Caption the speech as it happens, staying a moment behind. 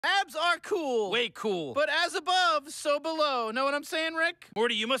Abs are cool. Way cool. But as above, so below. Know what I'm saying, Rick?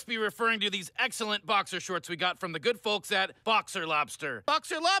 Morty, you must be referring to these excellent boxer shorts we got from the good folks at Boxer Lobster.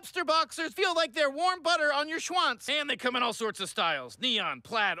 Boxer Lobster boxers feel like they're warm butter on your schwanz. And they come in all sorts of styles. Neon,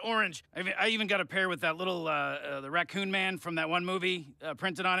 plaid, orange. I even got a pair with that little, the raccoon man from that one movie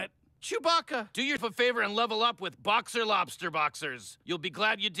printed on it. Chewbacca. Do yourself a favor and level up with Boxer Lobster boxers. You'll be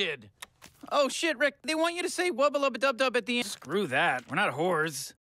glad you did. Oh shit, Rick. They want you to say wubba lubba dub dub at the end. Screw that. We're not whores.